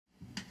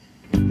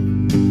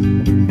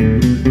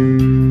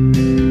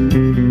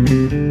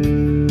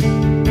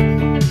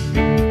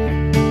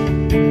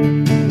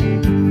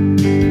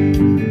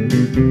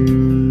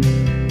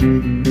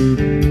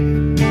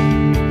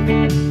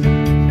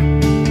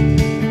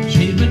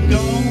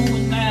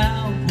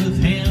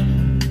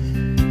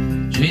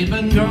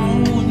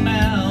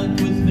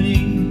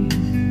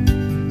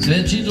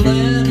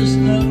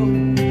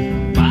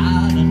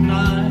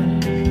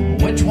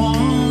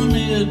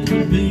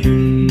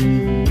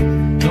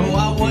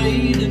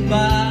waited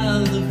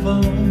by the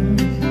phone,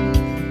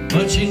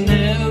 but she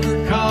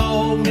never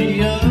called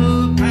me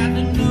up. Had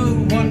to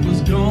know what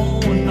was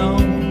going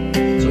on,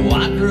 so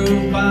I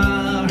drove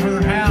by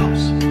her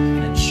house,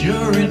 and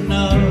sure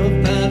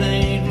enough, that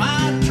ain't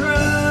my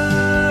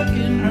truck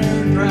in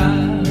her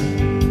drive.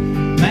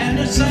 Man,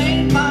 this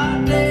ain't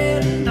my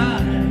day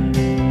tonight.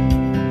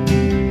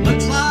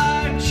 Looks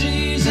like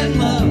she's in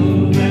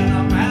love, and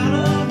I'm out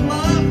of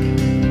luck.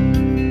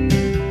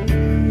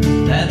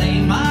 That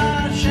ain't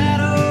my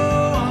shadow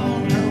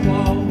on her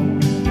wall.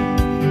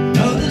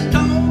 No, this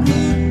don't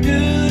look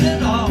good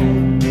at all.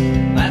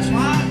 That's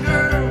my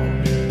girl,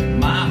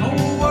 my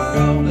whole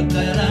world, but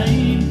that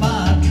ain't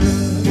my truck.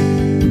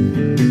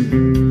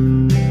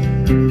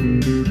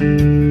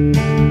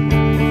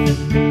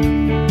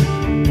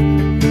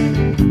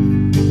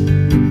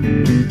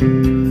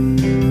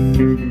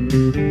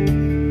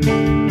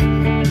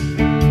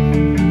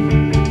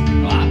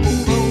 I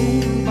pulled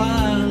over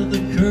by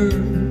the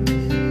curb.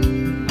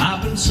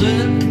 I've been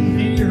sitting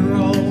here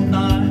all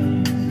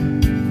night,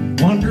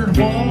 wondering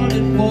what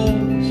it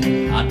was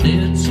I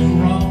did so